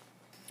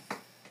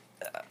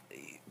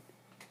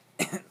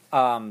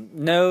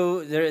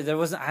 there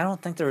wasn't. I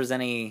don't think there was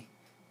any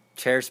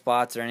chair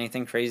spots or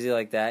anything crazy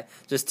like that.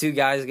 Just two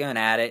guys going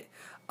at it.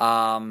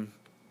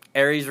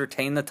 Aries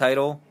retained the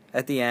title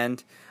at the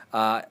end.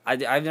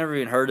 I've never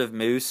even heard of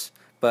Moose.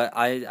 But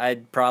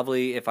I'd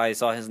probably, if I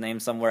saw his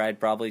name somewhere, I'd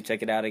probably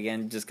check it out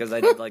again just because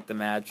I did like the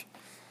match.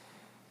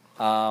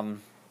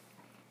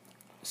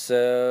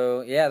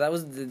 So, yeah, that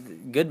was the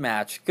good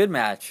match. Good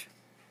match.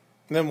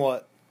 Then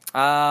what?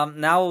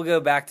 Now we'll go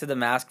back to the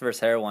Mask vs.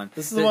 Hair one.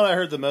 This is the one I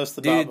heard the most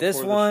about. Dude,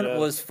 this one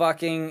was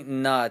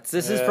fucking nuts.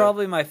 This is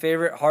probably my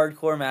favorite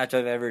hardcore match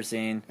I've ever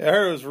seen. Yeah, I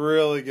heard it was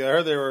really good. I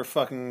heard they were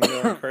fucking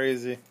going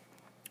crazy.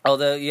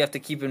 Although you have to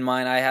keep in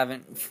mind, I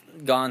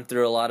haven't gone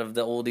through a lot of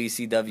the old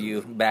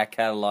ECW back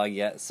catalog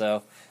yet,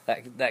 so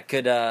that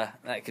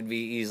could be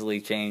easily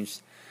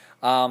changed.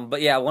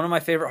 But yeah, one of my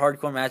favorite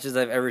hardcore matches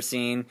I've ever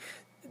seen.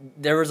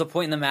 There was a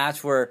point in the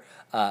match where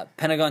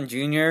Pentagon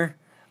Jr.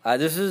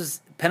 This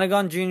was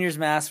Pentagon Jr.'s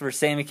mask for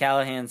Sami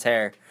Callihan's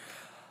hair.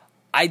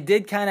 I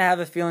did kind of have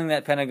a feeling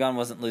that Pentagon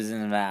wasn't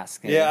losing the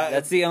mask. Yeah,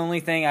 that's the only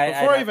thing.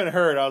 Before I even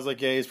heard, I was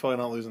like, yeah, he's probably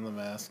not losing the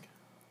mask.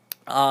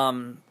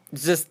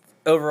 Just.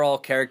 Overall,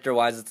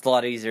 character-wise, it's a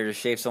lot easier to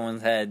shave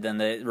someone's head than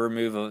to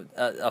remove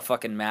a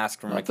fucking mask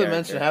from a character. Not to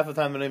mention, half the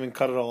time they don't even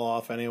cut it all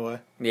off anyway.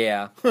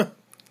 Yeah.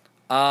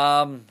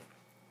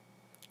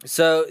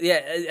 So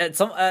yeah,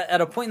 at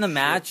a point in the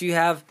match, you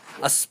have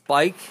a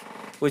spike,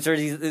 which are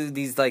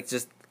these like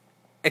just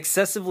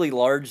excessively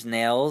large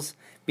nails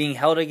being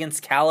held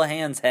against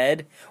Callahan's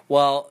head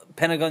while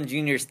Pentagon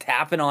Jr.'s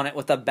tapping on it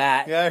with a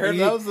bat. Yeah, I heard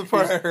that was the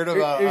part I heard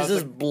about. There's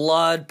just like,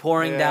 blood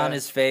pouring down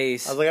his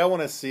face. I was like, I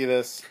want to see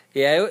this.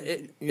 Yeah,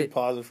 you can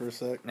pause it for a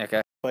sec.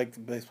 Okay. Like the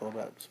baseball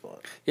bat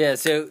spot. Yeah,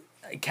 so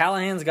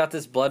Callahan's got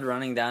this blood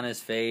running down his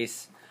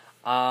face.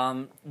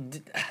 It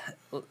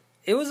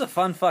was a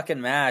fun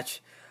fucking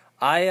match.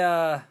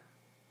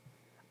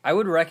 I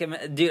would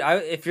recommend, dude.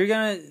 If you're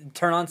gonna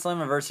turn on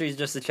Slammiversaries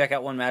just to check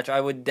out one match,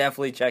 I would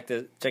definitely check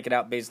it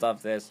out based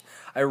off this.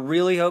 I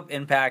really hope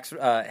Impact's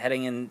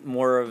heading in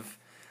more of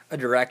a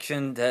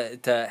direction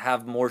to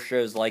have more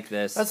shows like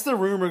this. That's the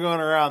rumor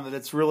going around that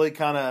it's really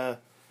kind of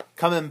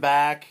coming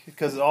back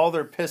because all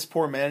their piss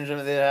poor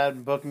management they had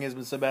and booking has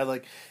been so bad.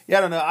 Like, yeah,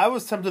 I don't know. I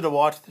was tempted to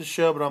watch this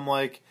show, but I'm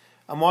like,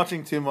 I'm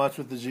watching too much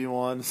with the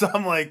G1, so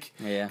I'm like,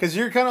 yeah, because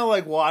you're kind of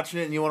like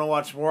watching it and you want to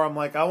watch more. I'm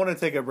like, I want to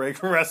take a break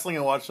from wrestling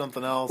and watch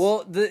something else.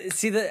 Well,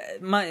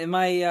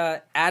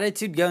 my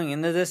attitude going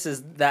into this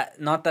is that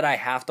not that I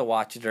have to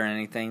watch it or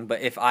anything,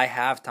 but if I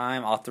have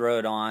time, I'll throw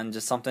it on,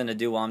 just something to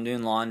do while I'm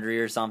doing laundry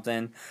or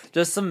something.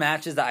 Just some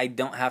matches that I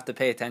don't have to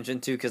pay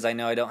attention to because I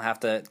know I don't have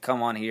to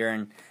come on here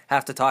and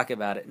have to talk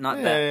about it.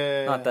 Not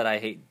that I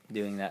hate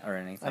doing that or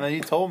anything. I know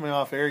you told me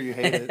off air you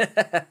hate it.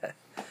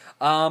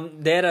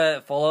 They had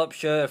a follow-up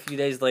show a few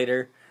days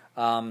later.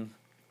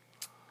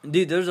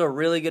 Dude, there's a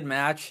really good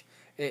match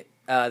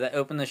that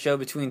opened the show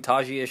between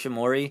Taji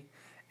Ishimori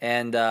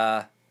and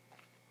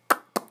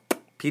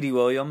Petey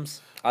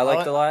Williams. I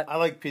liked a lot. I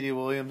like Petey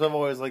Williams. I've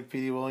always liked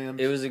Petey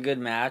Williams. It was a good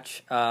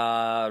match.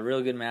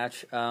 Real good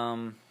match.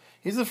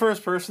 He's the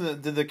first person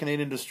that did the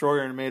Canadian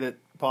Destroyer and made it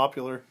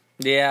popular.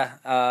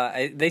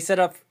 Yeah. They set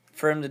up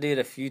for him to do it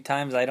a few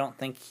times. I don't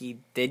think he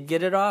did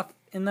get it off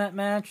in that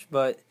match,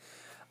 but...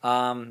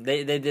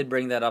 They did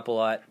bring that up a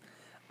lot.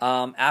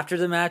 After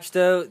the match,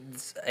 though,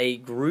 a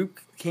group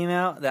came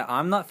out that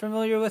I'm not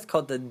familiar with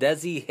called the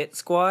Desi Hit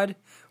Squad,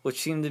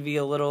 which seemed to be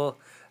a little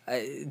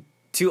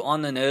too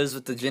on the nose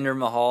with the Jinder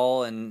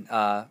Mahal and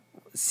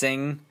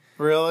Singh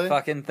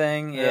fucking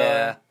thing.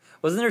 Yeah.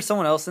 Wasn't there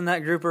someone else in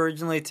that group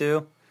originally,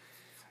 too?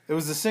 It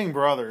was the Singh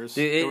brothers.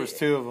 Dude, there was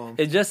two of them.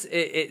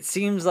 It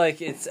seems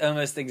like it's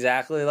almost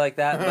exactly like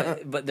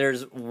that, but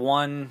there's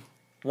one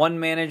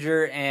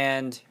manager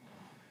and...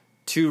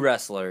 two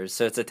wrestlers,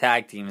 so it's a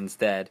tag team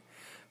instead.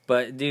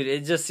 But dude,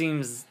 it just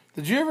seems.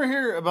 Did you ever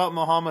hear about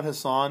Muhammad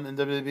Hassan in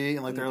WWE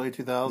in like the early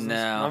 2000s? No.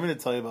 I'm going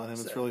to tell you about him.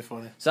 It's really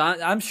funny. So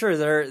I'm sure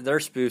they're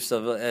spoofs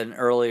of an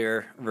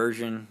earlier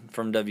version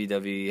from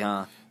WWE,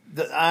 huh?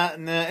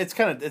 Nah, it's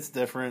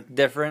different.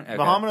 Different. Okay.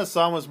 Muhammad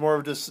Hassan was more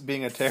of just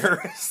being a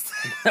terrorist.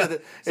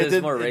 It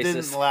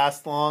didn't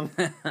last long.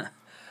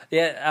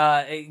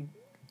 Yeah.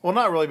 Well,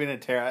 not really being a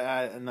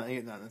terror.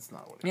 No, that's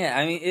not what. Yeah,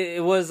 I mean,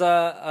 it was.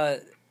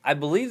 I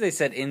believe they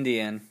said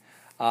Indian.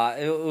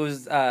 It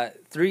was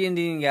 3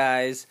 Indian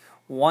guys.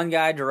 One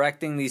guy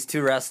directing these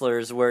 2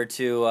 wrestlers were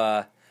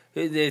to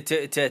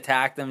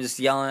attack them, just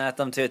yelling at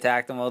them to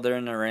attack them while they're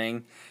in the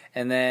ring.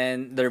 And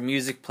then their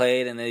music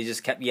played, and they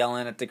just kept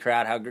yelling at the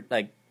crowd how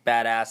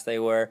badass they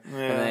were. Yeah.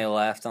 And then they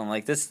left. I'm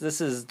like, this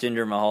is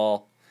Jinder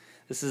Mahal.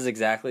 This is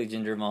exactly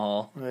Jinder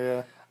Mahal.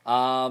 Yeah.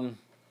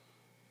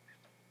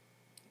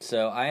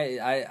 So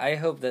I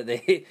hope that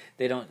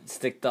they don't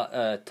stick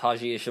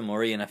Taji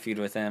Ishimori in a feud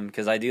with him,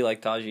 because I do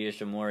like Taji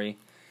Ishimori.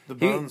 The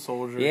Bone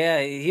Soldier.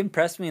 Yeah, he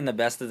impressed me in the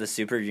Best of the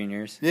Super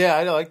Juniors. Yeah,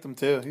 I liked him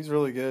too. He's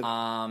really good.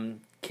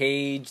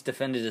 Cage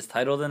defended his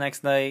title the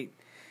next night.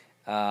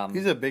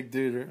 He's a big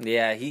dude. Right?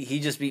 Yeah, he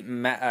just beat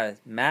Matt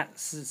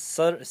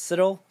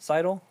Seidel.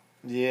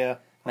 Yeah.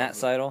 Matt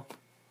Seidel.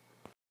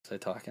 What's I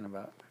talking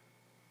about?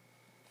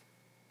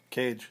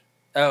 Cage.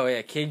 Oh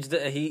yeah, Cage.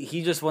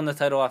 He just won the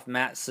title off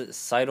Matt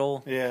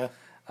Seidel. Yeah.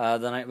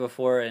 The night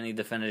before, and he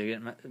defended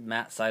against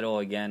Matt Seidel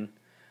again.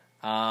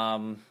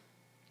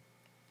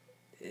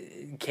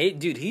 Cage,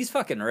 dude, he's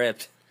fucking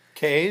ripped.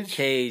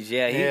 Cage,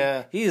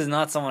 yeah, he is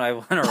not someone I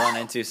want to run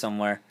into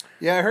somewhere.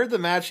 Yeah, I heard the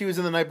match he was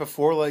in the night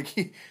before. Like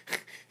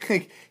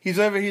he's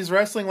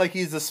wrestling like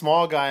he's the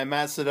small guy, and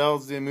Matt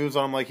Siedel's doing moves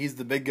on him like he's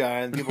the big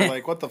guy, and people are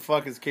like, "What the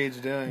fuck is Cage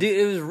doing?" Dude,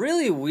 it was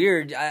really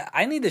weird.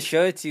 I need to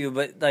show it to you,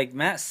 but like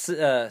Matt,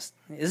 is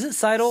it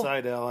Seidel?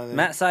 Seidel, I think.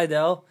 Matt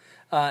Seidel.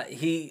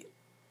 Cage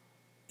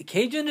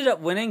ended up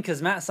winning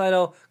because Matt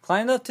Seidel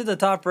climbed up to the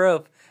top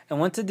rope and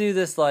went to do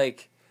this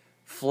like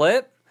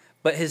flip,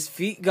 but his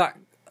feet got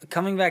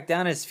coming back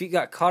down. His feet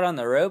got caught on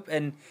the rope,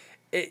 and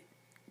it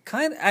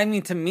kind of. I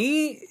mean, to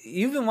me,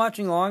 you've been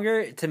watching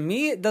longer. To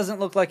me, it doesn't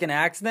look like an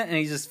accident, and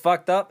he just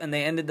fucked up, and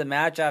they ended the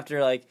match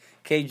after like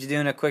Cage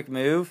doing a quick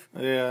move.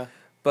 Yeah,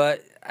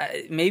 but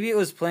maybe it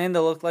was planned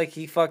to look like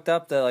he fucked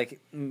up to like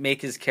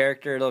make his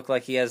character look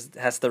like he has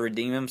to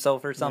redeem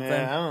himself or something.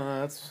 Yeah, I don't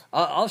know.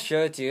 I'll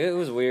show it to you. It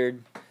was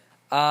weird.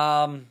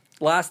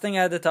 Last thing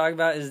I had to talk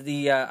about is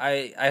the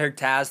I heard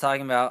Taz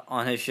talking about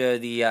on his show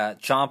the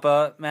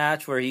Ciampa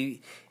match where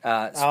he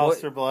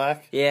Aleister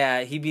Black.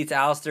 Yeah, he beats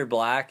Aleister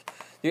Black.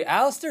 Dude,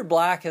 Aleister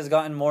Black has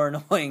gotten more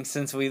annoying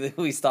since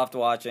we stopped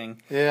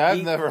watching. Yeah,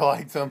 I've never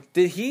liked him.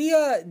 Did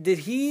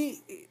he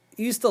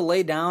used to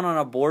lay down on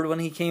a board when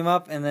he came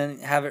up and then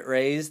have it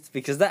raised?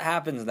 Because that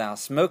happens now.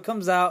 Smoke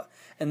comes out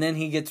and then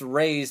he gets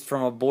raised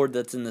from a board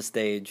that's in the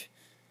stage.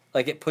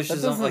 Like it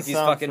pushes him like he's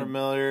fucking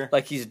familiar.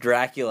 Like he's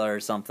Dracula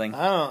or something.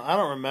 I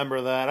don't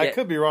remember that. Yeah. I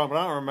could be wrong, but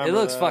I don't remember. It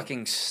looks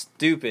fucking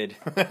stupid.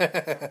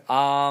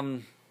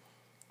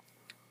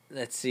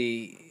 Let's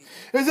see.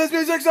 Is this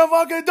music so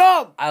fucking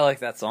dumb? I like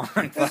that song.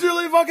 It's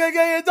really fucking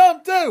gay and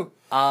dumb too.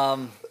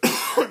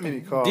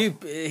 Maybe cough.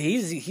 Dude,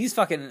 he's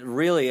fucking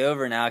really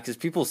over now because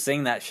people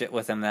sing that shit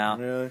with him now.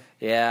 Really?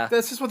 Yeah.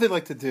 That's just what they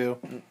like to do.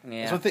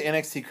 Yeah. That's what the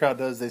NXT crowd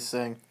does. They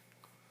sing.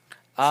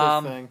 It's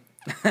their thing.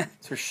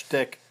 It's their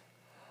shtick.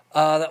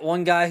 That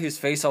one guy whose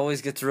face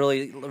always gets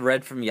really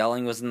red from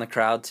yelling was in the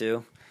crowd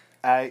too.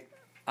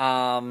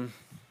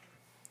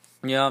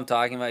 You know what I'm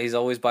talking about? He's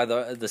always by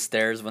the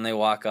stairs when they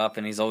walk up,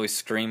 and he's always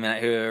screaming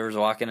at whoever's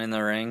walking in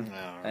the ring.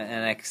 No.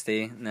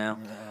 NXT, no.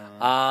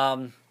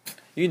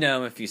 You know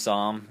him if you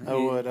saw him. I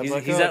would.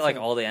 He's at like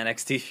all the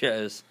NXT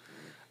shows.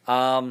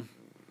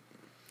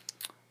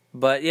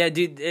 But yeah,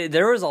 dude,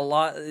 there was a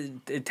lot.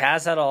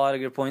 Taz had a lot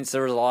of good points.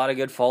 There was a lot of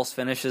good false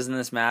finishes in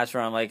this match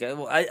where I'm like,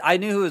 I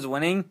knew who was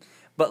winning,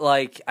 but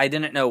like I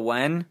didn't know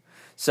when.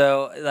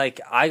 So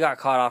like I got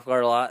caught off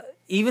guard a lot.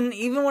 Even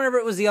whenever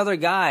it was the other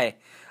guy,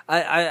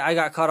 I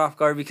got caught off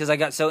guard because I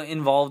got so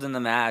involved in the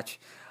match.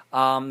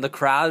 The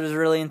crowd was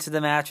really into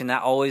the match, and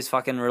that always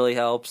fucking really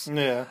helps.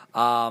 Yeah.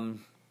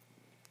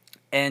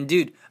 And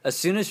dude, as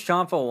soon as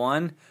Ciampa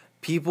won,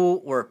 people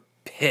were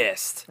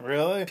pissed.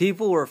 Really?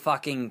 People were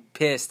fucking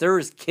pissed. There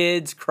was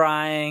kids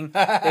crying.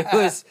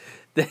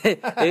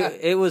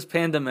 It was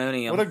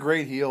pandemonium. What a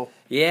great heel.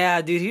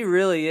 Yeah, dude, he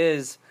really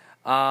is.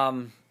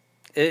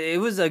 It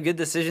was a good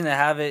decision to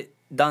have it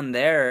done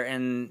there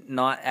and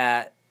not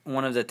at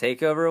one of the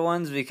takeover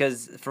ones,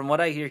 because from what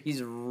I hear,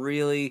 he's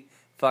really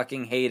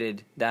fucking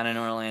hated down in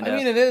Orlando. I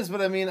mean, it is,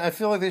 but I mean, I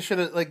feel like they should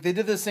have, like, they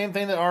did the same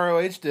thing that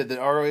ROH did, that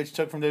ROH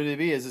took from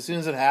WWE, is as soon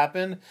as it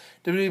happened,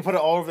 WWE put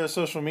it all over their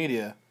social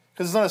media.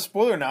 Because it's not a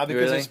spoiler now,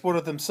 because Really? they spoiled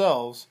it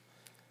themselves.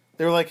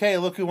 They were like, hey,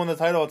 look who won the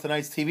title at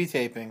tonight's TV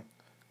taping.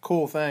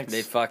 Cool, thanks.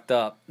 They fucked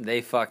up. They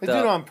They up. do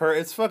it on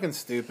purpose. It's fucking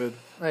stupid.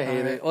 I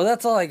hate it. Well,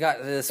 that's all I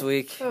got this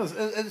week.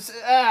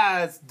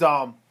 It's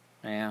dumb.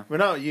 Yeah. But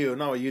not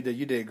what you did.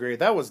 You did great.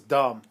 That was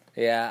dumb.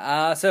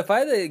 Yeah, so if I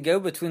had to go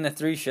between the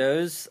 3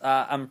 shows,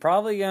 I'm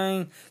probably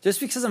going, just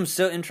because I'm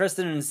so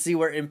interested in see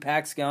where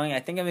Impact's going,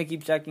 I think I'm going to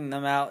keep checking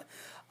them out.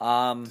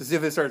 To see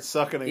if they start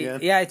sucking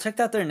again. Yeah, I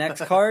checked out their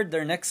next card.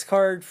 Their next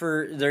card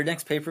for their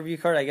next pay-per-view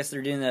card, I guess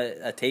they're doing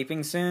a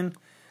taping soon.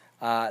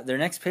 Their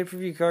next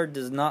pay-per-view card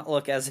does not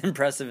look as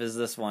impressive as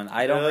this one.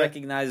 I don't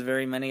recognize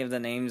very many of the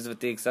names with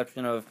the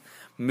exception of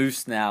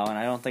Moose now, and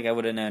I don't think I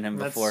would have known him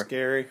before. That's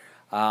scary.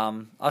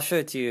 I'll show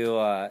it to you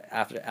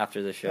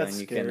after the show, That's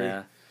and you scary.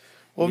 can.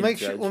 We'll you make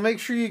judge.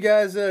 sure you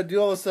guys do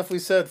all the stuff we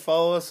said.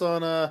 Follow us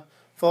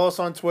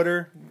on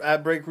Twitter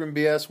at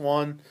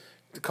BreakroomBS1.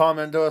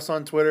 Comment to us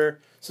on Twitter.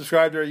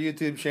 Subscribe to our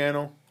YouTube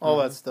channel. All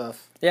that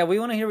stuff. Yeah, we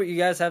want to hear what you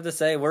guys have to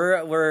say.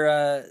 We're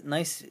a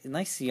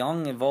nice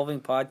young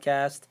evolving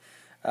podcast.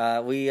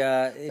 A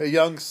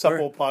young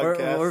supple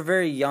podcast. We're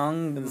very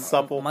young and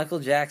supple. Michael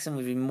Jackson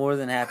would be more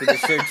than happy to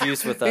share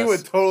juice with us. He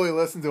would totally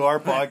listen to our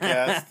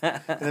podcast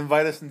and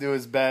invite us into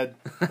his bed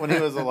when he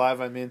was alive.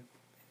 I mean,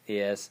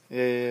 yes.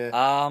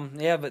 Yeah.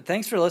 Yeah, but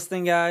thanks for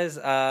listening, guys.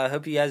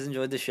 Hope you guys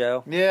enjoyed the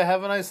show. Yeah.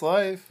 Have a nice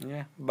life.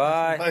 Yeah.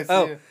 Bye. Bye,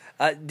 see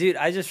ya. Dude,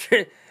 I just.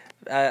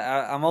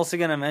 I'm also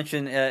gonna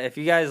mention if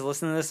you guys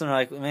listen to this and are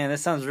like, man,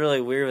 this sounds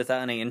really weird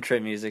without any intro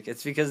music.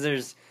 It's because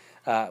there's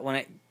when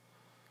it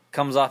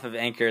comes off of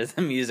Anchor,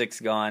 the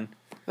music's gone.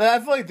 I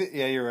feel like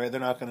yeah, you're right.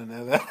 They're not gonna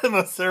know that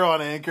unless they're on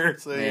Anchor.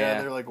 So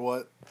yeah, they're like,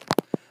 what?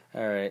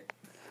 All right.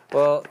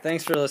 Well,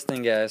 thanks for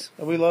listening, guys.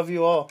 We love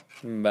you all.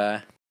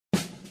 Bye.